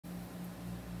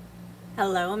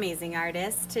Hello, amazing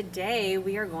artists. Today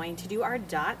we are going to do our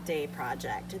Dot Day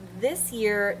project. This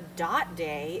year, Dot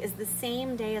Day is the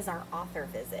same day as our author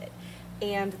visit.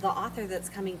 And the author that's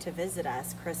coming to visit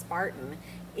us, Chris Barton,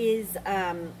 is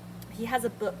he has a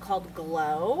book called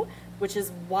Glow, which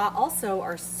is also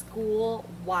our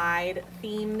school-wide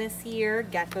theme this year.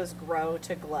 Geckos grow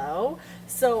to glow.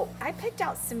 So I picked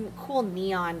out some cool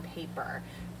neon paper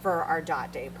for our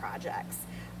Dot Day projects.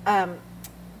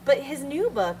 But his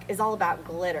new book is all about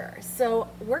glitter. So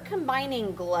we're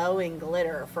combining glow and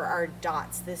glitter for our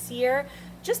dots this year,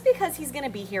 just because he's gonna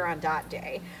be here on Dot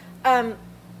Day.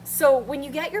 So when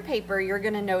you get your paper, you're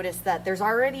gonna notice that there's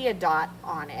already a dot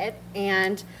on it,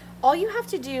 and all you have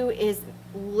to do is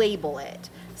label it.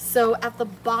 So at the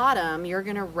bottom, you're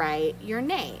gonna write your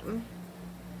name.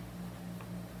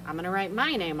 I'm gonna write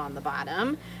my name on the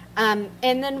bottom. And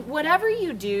then whatever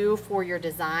you do for your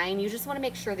design, you just wanna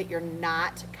make sure that you're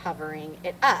not covering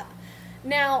it up.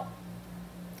 Now,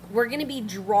 we're gonna be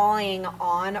drawing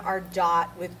on our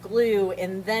dot with glue,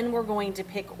 and then we're going to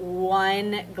pick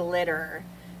one glitter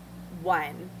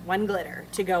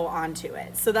to go onto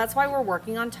it. So that's why we're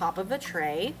working on top of a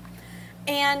tray.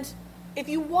 And if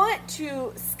you want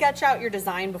to sketch out your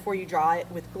design before you draw it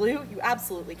with glue, you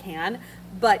absolutely can,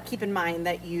 but keep in mind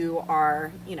that you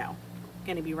are,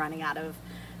 going to be running out of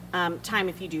time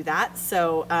if you do that.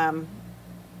 So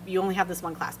you only have this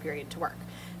one class period to work.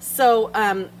 So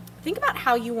think about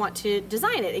how you want to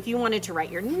design it. If you wanted to write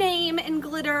your name in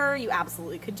glitter, you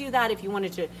absolutely could do that. If you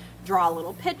wanted to draw a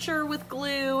little picture with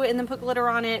glue and then put glitter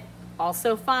on it,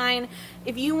 also fine.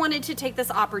 If you wanted to take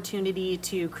this opportunity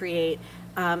to create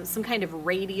some kind of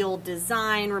radial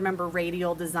design. Remember,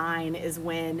 radial design is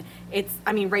when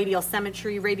radial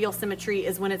symmetry. Radial symmetry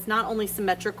is when it's not only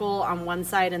symmetrical on one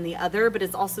side and the other, but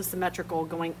it's also symmetrical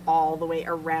going all the way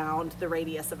around the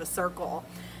radius of a circle.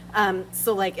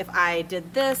 So like if I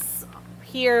did this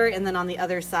here and then on the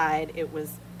other side it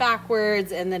was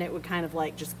backwards, and then it would kind of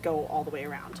like just go all the way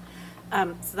around.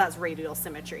 So that's radial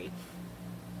symmetry.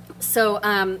 So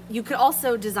you could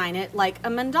also design it like a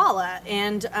mandala,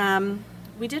 and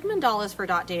we did mandalas for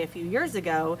Dot Day a few years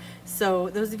ago, so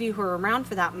those of you who are around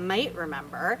for that might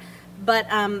remember. But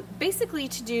basically,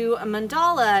 to do a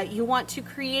mandala, you want to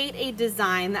create a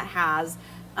design that has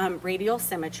radial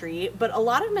symmetry, but a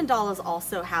lot of mandalas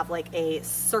also have like a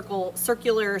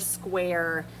circular,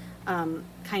 square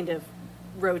kind of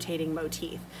rotating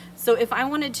motif. So if I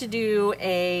wanted to do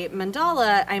a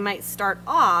mandala, I might start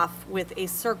off with a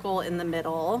circle in the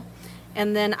middle,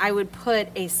 and then I would put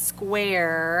a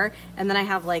square, and then I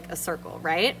have like a circle,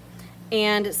 right?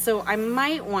 And so I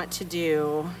might want to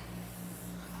do,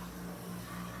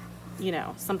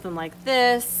 something like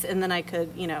this, and then I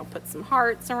could, put some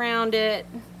hearts around it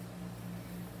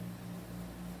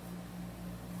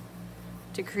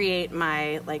to create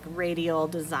my like radial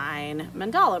design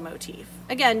mandala motif.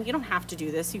 Again, you don't have to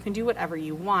do this. You can do whatever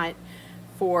you want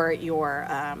for your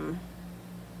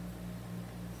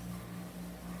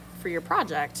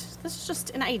project. This is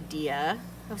just an idea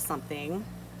of something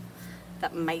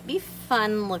that might be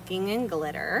fun looking in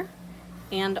glitter,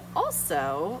 and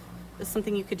also is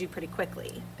something you could do pretty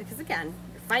quickly, because again,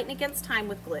 you're fighting against time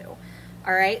with glue.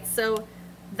 All right, so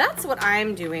that's what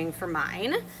I'm doing for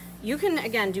mine. You can,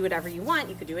 again, do whatever you want.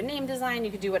 You could do a name design,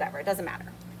 you could do whatever, it doesn't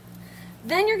matter.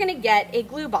 Then you're gonna get a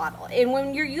glue bottle. And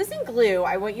when you're using glue,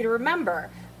 I want you to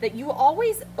remember that you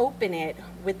always open it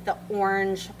with the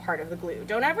orange part of the glue.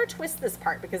 Don't ever twist this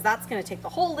part, because that's gonna take the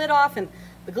whole lid off and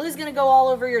the glue's gonna go all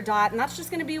over your dot, and that's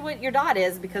just gonna be what your dot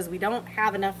is, because we don't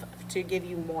have enough to give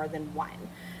you more than one.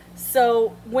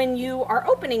 So when you are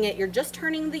opening it, you're just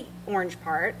turning the orange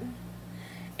part,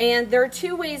 and there are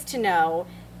two ways to know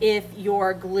if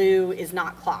your glue is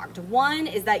not clogged. One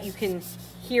is that you can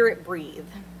hear it breathe.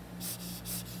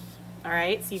 All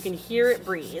right, so you can hear it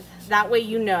breathe. That way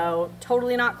you know,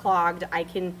 totally not clogged. I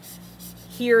can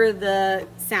hear the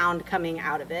sound coming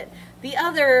out of it. The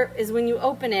other is when you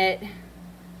open it,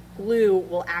 glue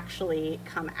will actually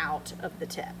come out of the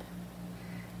tip.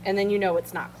 And then you know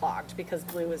it's not clogged because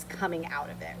glue is coming out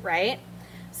of it, right?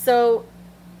 So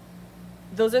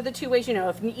those are the two ways you know.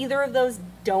 If either of those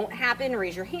don't happen,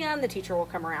 raise your hand, the teacher will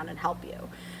come around and help you.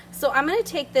 So I'm gonna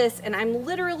take this and I'm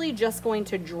literally just going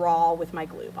to draw with my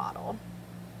glue bottle.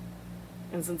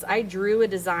 And since I drew a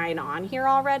design on here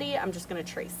already, I'm just gonna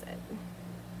trace it.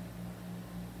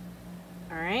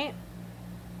 All right.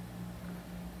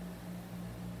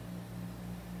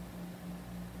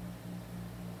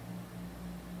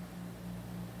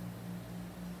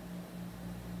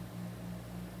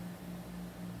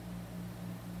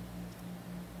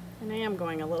 And And I am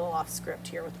going a little off script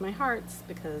here with my hearts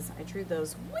because I drew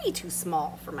those way too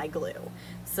small for my glue.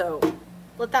 So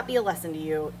let that be a lesson to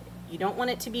you. You don't want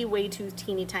it to be way too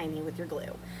teeny tiny with your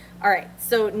glue. All right,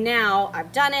 so now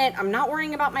I've done it. I'm not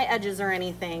worrying about my edges or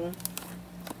anything.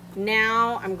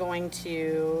 Now I'm going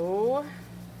to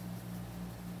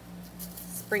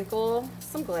sprinkle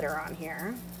some glitter on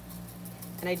here.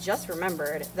 And I just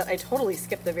remembered that I totally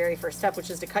skipped the very first step, which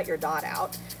is to cut your dot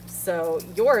out. So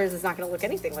yours is not going to look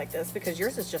anything like this because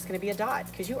yours is just going to be a dot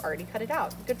because you already cut it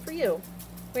out. Good for you.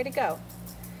 Way to go.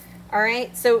 All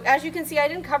right, so as you can see, I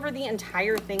didn't cover the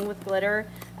entire thing with glitter.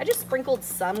 I just sprinkled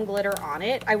some glitter on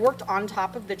it. I worked on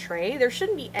top of the tray. There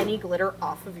shouldn't be any glitter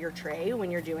off of your tray when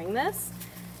you're doing this.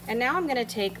 And now I'm going to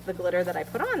take the glitter that I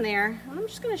put on there and I'm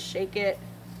just going to shake it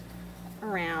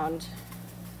around.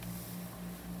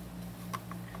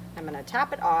 I'm going to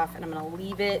tap it off and I'm going to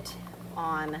leave it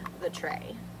on the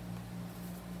tray.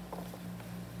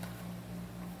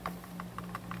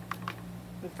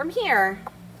 And from here,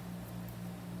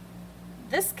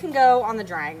 this can go on the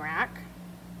drying rack.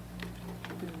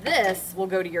 This will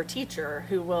go to your teacher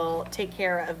who will take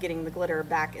care of getting the glitter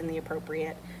back in the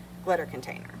appropriate glitter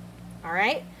container. All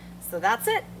right, so that's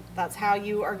it. That's how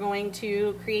you are going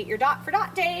to create your dot for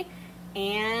dot day.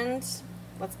 And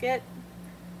let's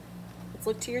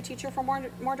look to your teacher for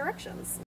more directions.